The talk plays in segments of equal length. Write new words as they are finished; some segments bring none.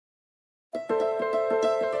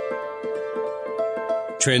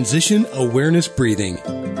Transition Awareness Breathing.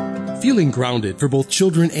 Feeling grounded for both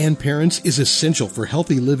children and parents is essential for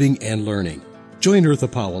healthy living and learning. Join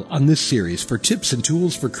Eartha Powell on this series for tips and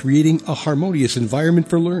tools for creating a harmonious environment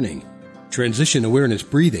for learning. Transition Awareness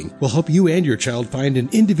Breathing will help you and your child find an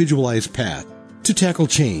individualized path to tackle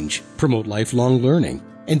change, promote lifelong learning,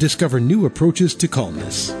 and discover new approaches to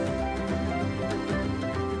calmness.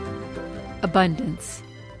 Abundance.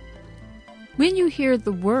 When you hear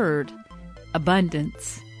the word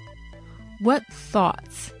abundance, what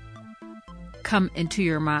thoughts come into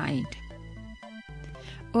your mind?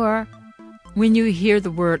 Or when you hear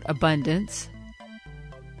the word abundance,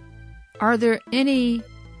 are there any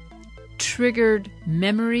triggered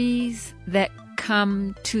memories that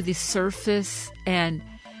come to the surface and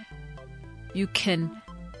you can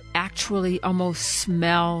actually almost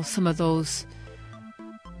smell some of those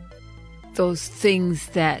things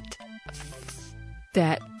that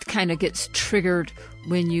kind of gets triggered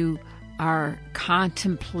when you are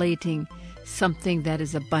contemplating something that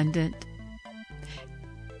is abundant?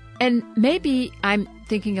 And maybe I'm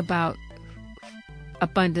thinking about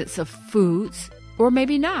abundance of foods, or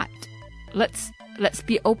maybe not. Let's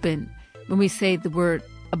be open when we say the word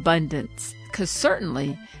abundance, because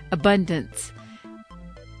certainly abundance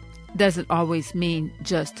doesn't always mean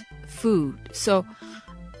just food. So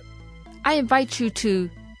I invite you to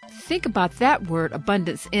think about that word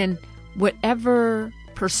abundance in whatever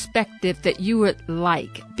perspective that you would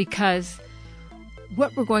like, because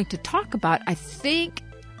what we're going to talk about, I think,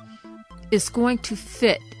 is going to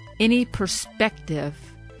fit any perspective,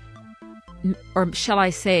 or shall I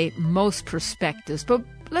say most perspectives, but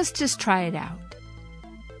let's just try it out.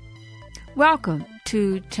 Welcome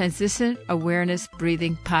to Transition Awareness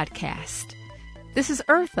Breathing Podcast. This is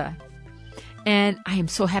Eartha, and I am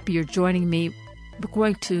so happy you're joining me. We're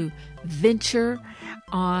going to venture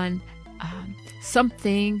on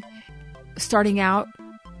something starting out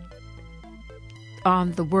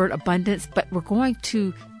on the word abundance, but we're going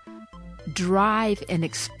to drive and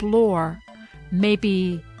explore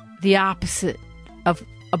maybe the opposite of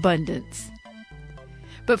abundance.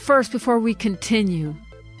 But first, before we continue,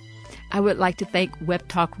 I would like to thank Web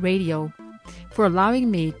Talk Radio for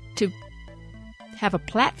allowing me to have a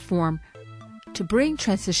platform to bring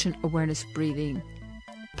Transition Awareness Breathing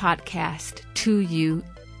podcast to you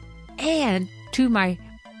and to my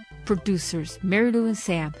producers, Mary Lou and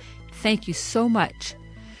Sam. Thank you so much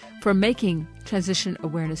for making Transition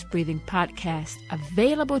Awareness Breathing podcast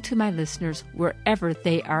available to my listeners wherever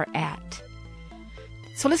they are at.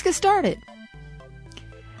 So let's get started.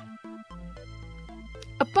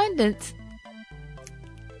 Abundance,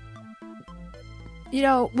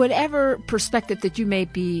 whatever perspective that you may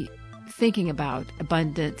be thinking about,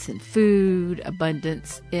 abundance in food,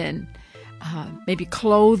 abundance in maybe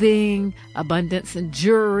clothing, abundance in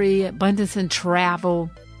jewelry, abundance in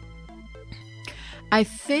travel, I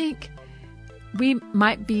think we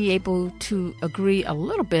might be able to agree a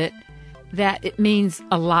little bit that it means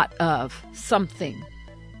a lot of something.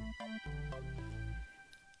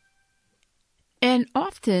 And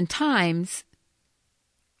oftentimes,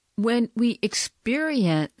 when we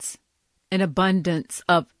experience an abundance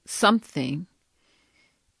of something,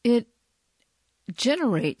 it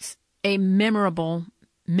generates a memorable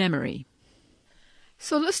memory.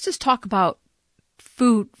 So let's just talk about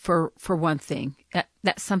food for one thing.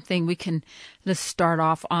 That's something we can, let's start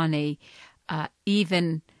off on a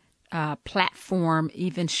even platform,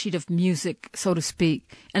 even sheet of music, so to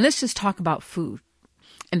speak. And let's just talk about food.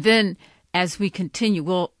 And then as we continue,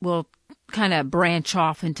 we'll kind of branch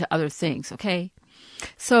off into other things, okay?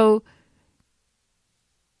 So,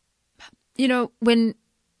 when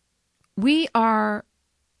we are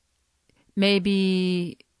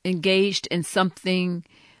maybe engaged in something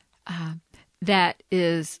that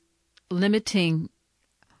is limiting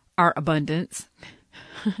our abundance,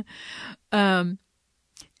 and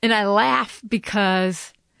I laugh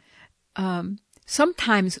because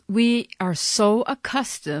sometimes we are so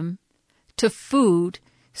accustomed to food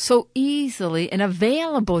so easily and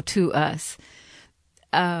available to us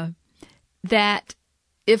that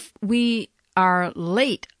if we are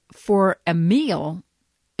late for a meal,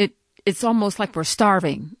 it's almost like we're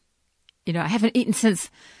starving. I haven't eaten since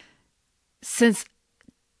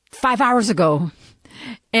 5 hours ago,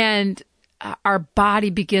 and our body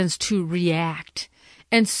begins to react.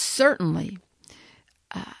 And certainly,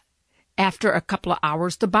 after a couple of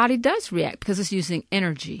hours, the body does react because it's using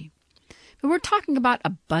energy. But we're talking about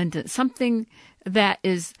abundance, something that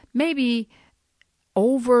is maybe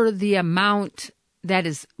over the amount that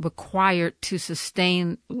is required to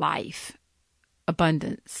sustain life,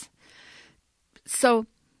 abundance. So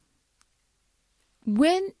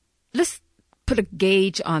let's put a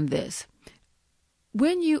gauge on this.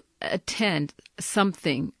 When you attend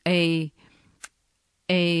something, a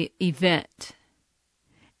event,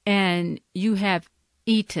 and you have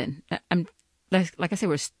eaten, like I said,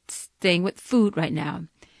 we're staying with food right now,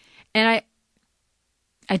 and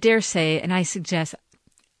I dare say, and I suggest,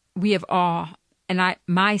 we have all, and I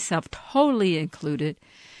myself totally included,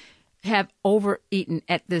 have overeaten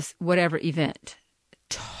at this whatever event.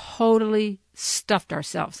 Totally stuffed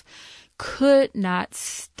ourselves. Could not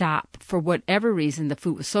stop for whatever reason. The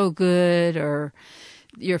food was so good, or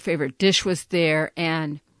your favorite dish was there.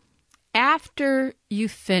 And after you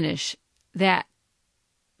finish that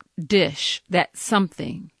dish, that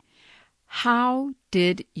something, how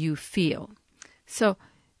did you feel? So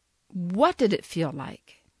what did it feel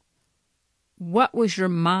like? What was your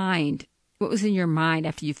mind? What was in your mind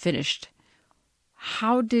after you finished?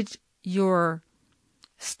 How did your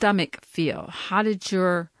stomach feel? How did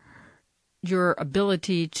your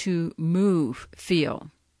ability to move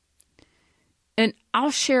feel? And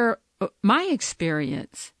I'll share my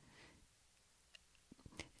experience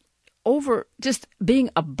over just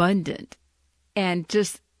being abundant and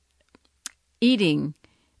just eating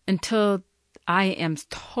until I am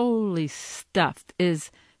totally stuffed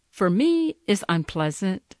for me, is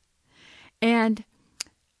unpleasant. And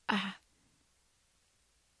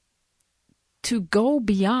to go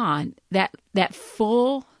beyond that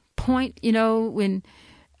full point, when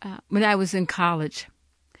I was in college,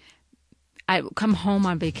 I would come home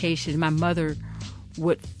on vacation. My mother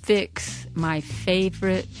would fix my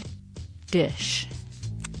favorite dish,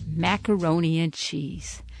 macaroni and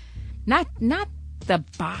cheese. Not the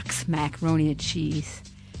box macaroni and cheese.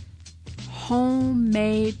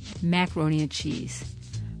 Homemade macaroni and cheese.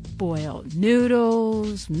 Boiled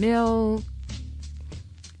noodles, milk,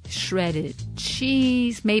 shredded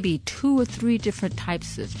cheese, maybe 2 or 3 different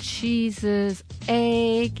types of cheeses,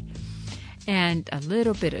 egg, and a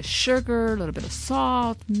little bit of sugar, a little bit of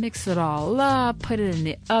salt. Mix it all up, put it in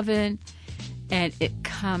the oven, and it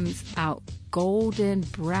comes out golden,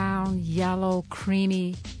 brown, yellow,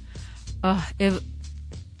 creamy. It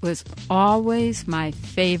was always my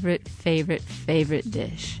favorite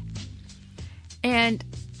dish. And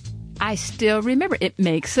I still remember. It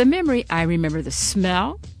makes a memory. I remember the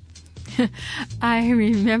smell. I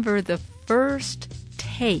remember the first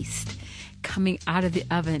taste coming out of the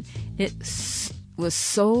oven. It was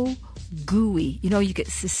so gooey. You get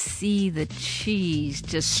to see the cheese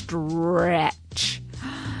just stretch.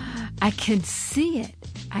 I can see it.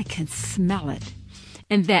 I can smell it.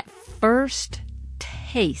 And that first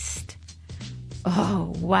taste,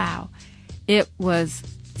 oh, wow. It was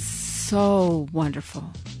so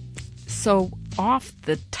wonderful. So off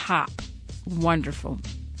the top wonderful.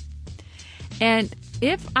 And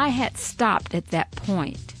if I had stopped at that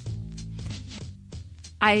point,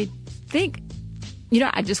 I think,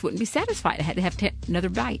 I just wouldn't be satisfied. I had to have another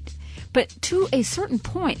bite. But to a certain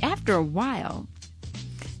point, after a while,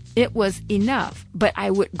 it was enough. But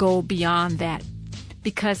I would go beyond that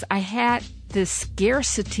because I had this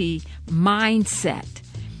scarcity mindset.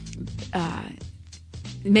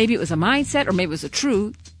 Maybe it was a mindset, or maybe it was a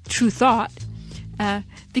true thought.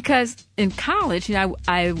 Because in college,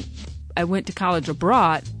 I went to college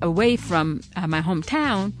abroad, away from my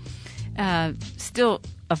hometown, still,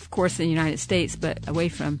 of course, in the United States, but away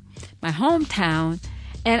from my hometown.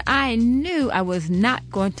 And I knew I was not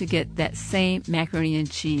going to get that same macaroni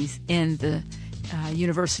and cheese in the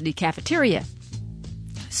university cafeteria.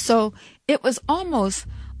 So it was almost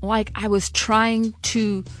like I was trying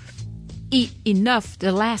to eat enough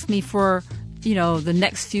to last me for, the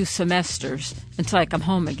next few semesters until I come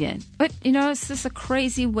home again. But, it's just a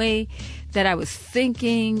crazy way that I was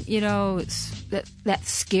thinking, it's that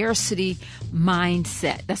scarcity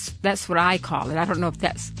mindset. That's what I call it. I don't know if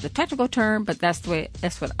that's the technical term, but that's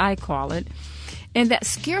what I call it. And that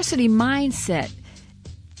scarcity mindset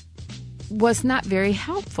was not very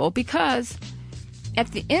helpful because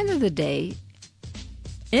at the end of the day,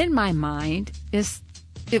 in my mind,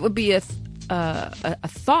 it would be a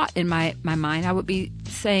thought in my mind. I would be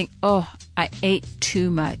saying, oh, I ate too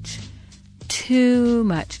much.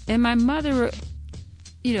 And my mother,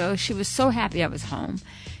 she was so happy I was home.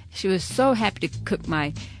 She was so happy to cook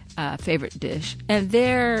my favorite dish. And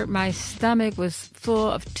there, my stomach was full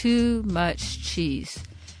of too much cheese.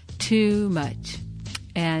 Too much.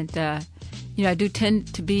 And, I do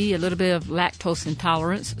tend to be a little bit of lactose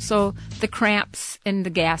intolerance. So the cramps and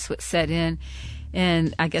the gas would set in.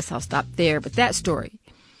 And I guess I'll stop there. But that story.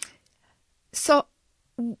 So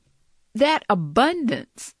that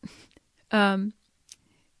abundance, if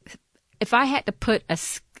I had to put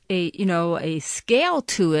a scale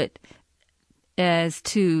to it, as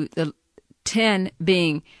to the 10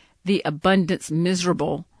 being the abundance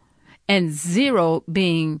miserable and 0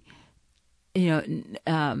 being,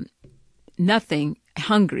 nothing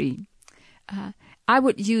hungry. I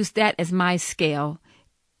would use that as my scale.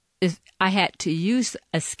 If I had to use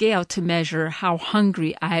a scale to measure how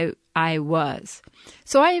hungry I was.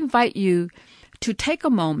 So I invite you to take a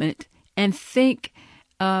moment and think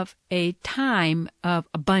of a time of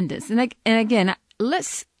abundance. And again,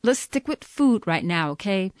 let's stick with food right now,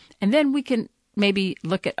 okay? And then we can maybe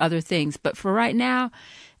look at other things. But for right now,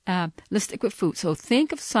 let's stick with food. So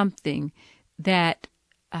think of something that,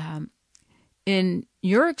 in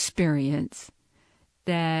your experience,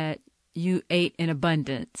 that you ate in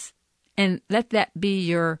abundance, and let that be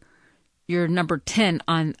your number 10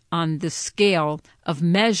 on the scale of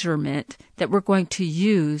measurement that we're going to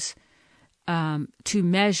use to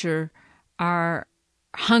measure our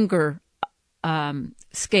hunger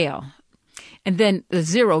scale. And then the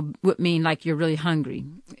 0 would mean like you're really hungry,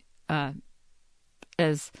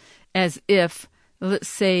 as if, let's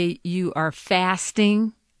say, you are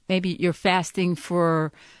fasting. Maybe you're fasting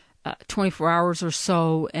for 24 hours or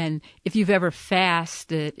so, and if you've ever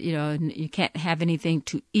fasted, and you can't have anything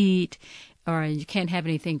to eat, or you can't have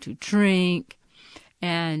anything to drink,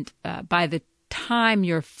 and by the time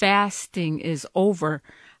your fasting is over,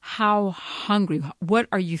 how hungry, what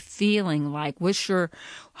are you feeling like?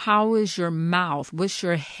 How is your mouth? What's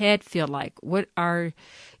your head feel like? What's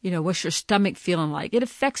your stomach feeling like? It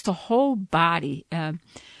affects the whole body.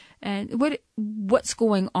 And what's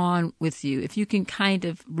going on with you, if you can kind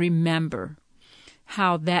of remember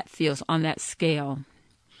how that feels on that scale.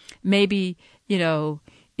 Maybe,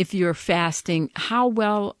 if you're fasting, how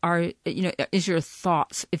well is your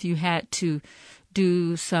thoughts, if you had to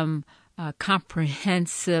do some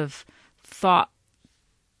comprehensive thought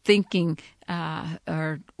thinking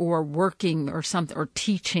or working or something, or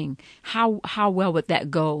teaching, how well would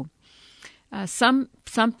that go? Some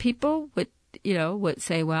people would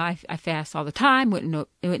say, well, I fast all the time. It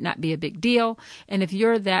would not be a big deal. And if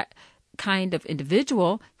you're that kind of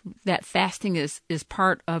individual, that fasting is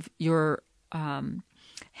part of your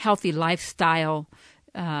healthy lifestyle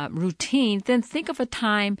routine, then think of a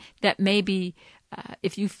time that maybe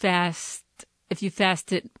if you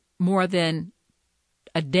fasted more than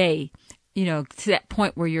a day, to that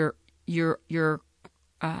point where you're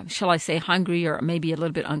shall I say, hungry or maybe a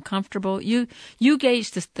little bit uncomfortable, you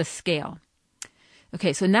gauge the scale.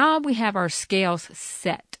 Okay, so now we have our scales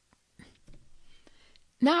set.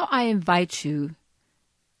 Now I invite you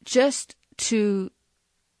just to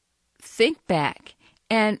think back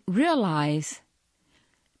and realize,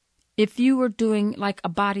 if you were doing like a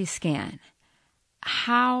body scan,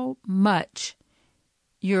 how much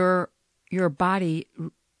your body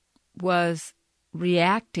was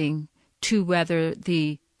reacting to whether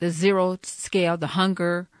the 0 scale, the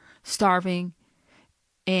hunger, starving,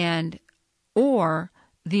 or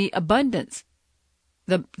the abundance,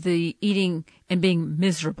 the eating and being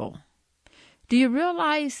miserable. Do you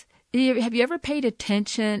realize, have you ever paid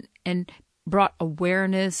attention and brought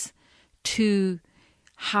awareness to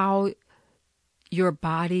how your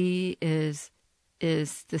body is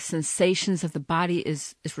the sensations of the body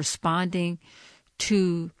is responding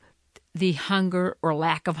to the hunger or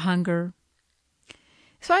lack of hunger?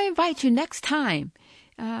 So I invite you next time,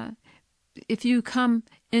 if you come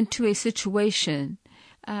into a situation,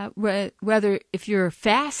 whether if you're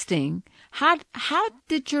fasting, how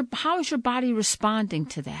is your body responding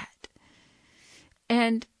to that?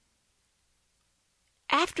 And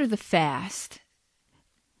after the fast,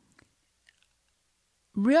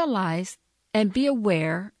 realize and be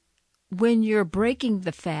aware, when you're breaking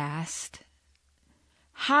the fast,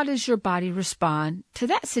 how does your body respond to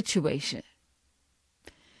that situation?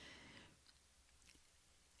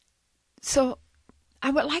 So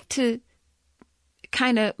I would like to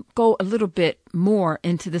kind of go a little bit more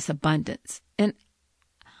into this abundance. And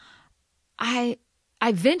I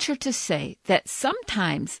venture to say that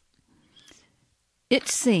sometimes it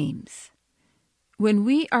seems when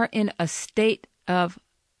we are in a state of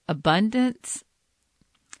abundance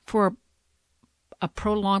for a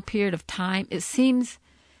prolonged period of time, it seems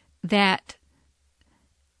that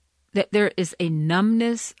there is a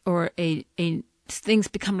numbness, or a things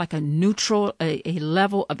become like a neutral, a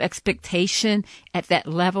level of expectation at that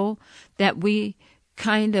level, that we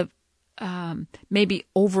kind of maybe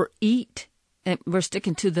overeat, and we're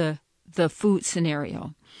sticking to the food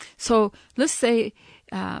scenario. So let's say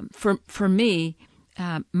for me,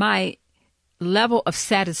 my level of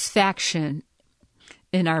satisfaction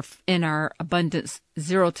in our abundance,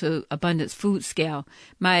 0 to abundance food scale,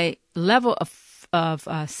 my level of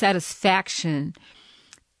satisfaction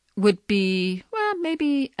would be, well,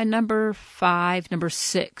 maybe a number 5, number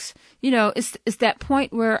 6. It's that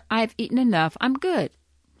point where I've eaten enough. I'm good.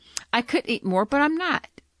 I could eat more, but I'm not.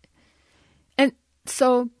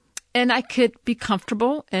 And I could be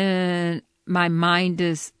comfortable, and my mind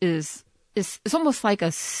is almost like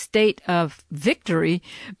a state of victory,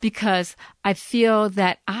 because I feel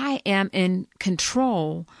that I am in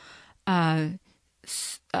control of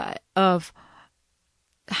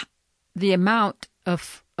the amount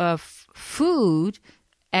of food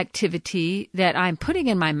activity that I'm putting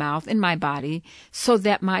in my mouth, in my body, so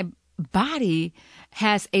that my body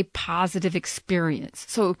has a positive experience.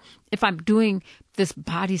 So if I'm doing this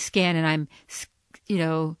body scan and I'm,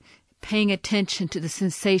 paying attention to the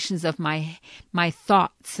sensations of my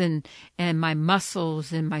thoughts and my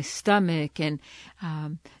muscles and my stomach and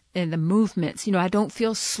the movements, I don't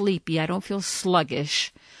feel sleepy. I don't feel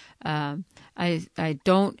sluggish. I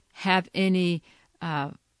don't have any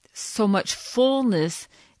so much fullness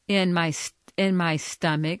in my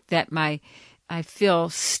stomach that I feel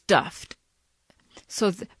stuffed.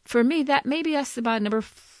 So for me, that's about number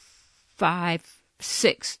 5,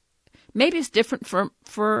 6. Maybe it's different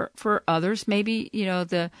for others. Maybe,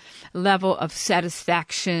 the level of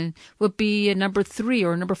satisfaction would be a number 3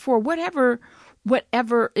 or number 4, whatever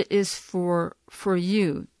it is for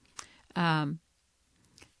you. But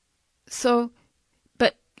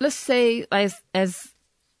let's say, as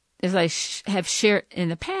I have shared in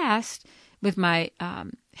the past with my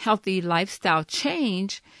healthy lifestyle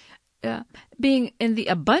change, being in the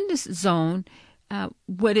abundance zone,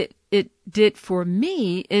 what it did for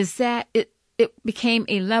me is that it became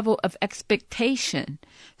a level of expectation,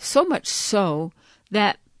 so much so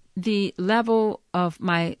that the level of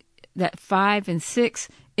that 5 and 6,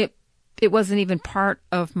 it wasn't even part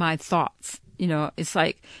of my thoughts. It's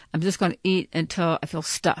like, I'm just going to eat until I feel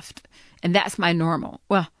stuffed, and that's my normal.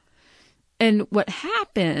 Well, and what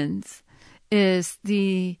happens is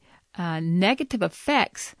the negative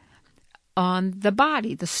effects on the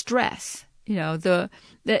body, the stress,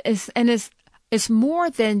 it's more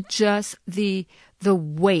than just the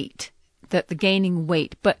weight, the gaining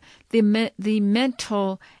weight, but the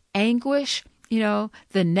mental anguish, the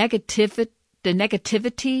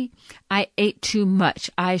negativity. I ate too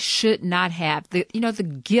much. I should not have. The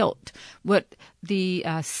guilt, the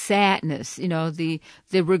sadness, the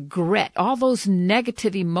regret, all those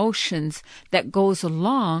negative emotions that goes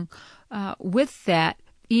along with that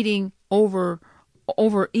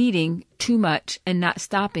overeating too much and not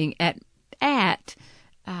stopping at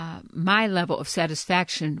my level of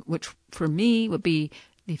satisfaction, which for me would be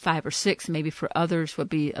the 5 or 6, maybe for others would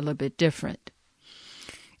be a little bit different.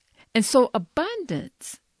 And so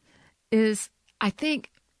abundance is, I think,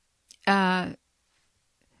 in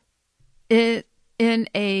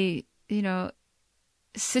a,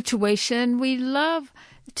 situation, we love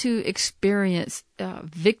to experience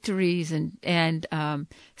victories and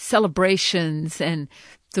celebrations and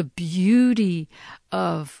the beauty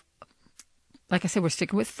of, like I said, we're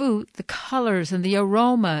sticking with food, the colors and the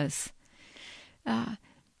aromas. And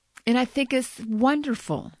I think it's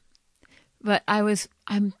wonderful. But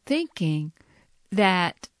I'm thinking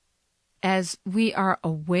that as we are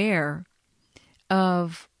aware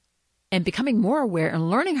of and becoming more aware and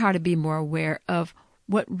learning how to be more aware of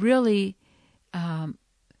what really,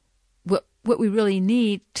 what we really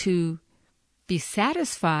need to be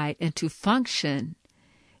satisfied and to function,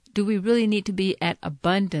 do we really need to be at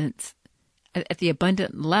abundance, at the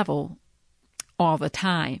abundant level all the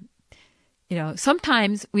time?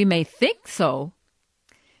 Sometimes we may think so,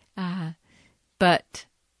 but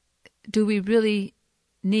do we really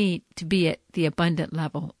need to be at the abundant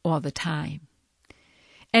level all the time?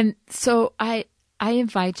 And so I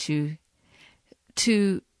invite you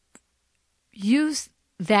to use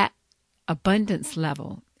that abundance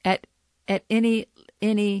level at any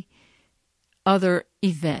other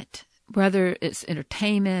event, whether it's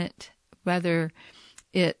entertainment, whether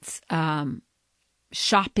it's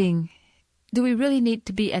shopping. Do we really need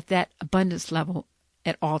to be at that abundance level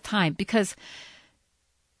at all time? Because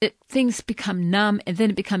things become numb, and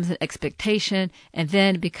then it becomes an expectation, and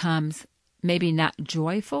then it becomes maybe not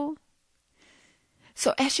joyful.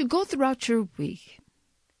 So as you go throughout your week,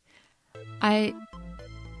 I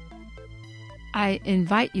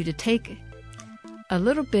invite you to take a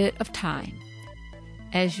little bit of time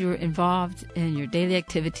as you're involved in your daily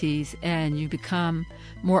activities and you become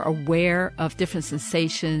more aware of different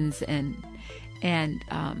sensations and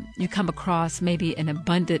you come across maybe an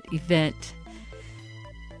abundant event.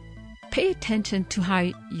 Pay attention to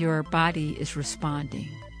how your body is responding.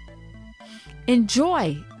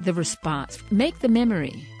 Enjoy the response. Make the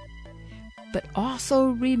memory. But also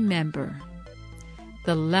remember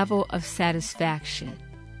the level of satisfaction.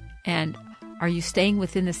 And are you staying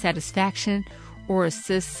within the satisfaction, or is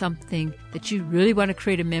this something that you really want to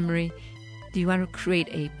create a memory? Do you want to create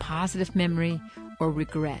a positive memory or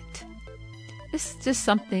regret? This is just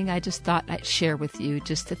something I just thought I'd share with you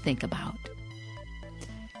just to think about.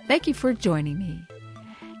 Thank you for joining me,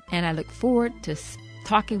 and I look forward to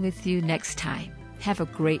talking with you next time. Have a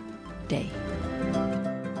great day.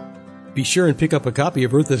 Be sure and pick up a copy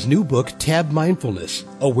of Eartha's new book, Tab Mindfulness,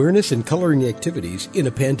 Awareness and Coloring Activities in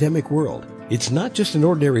a Pandemic World. It's not just an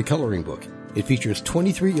ordinary coloring book. It features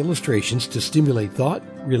 23 illustrations to stimulate thought,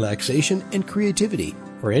 relaxation, and creativity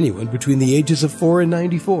for anyone between the ages of 4 and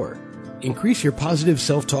 94. Increase your positive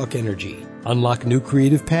self-talk energy. Unlock new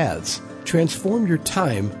creative paths. Transform your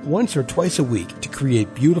time once or twice a week to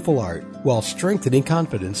create beautiful art while strengthening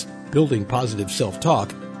confidence, building positive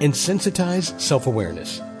self-talk, and sensitize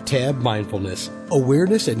self-awareness. Tab Mindfulness,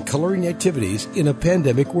 Awareness and Coloring Activities in a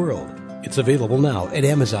Pandemic World. It's available now at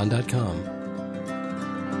Amazon.com.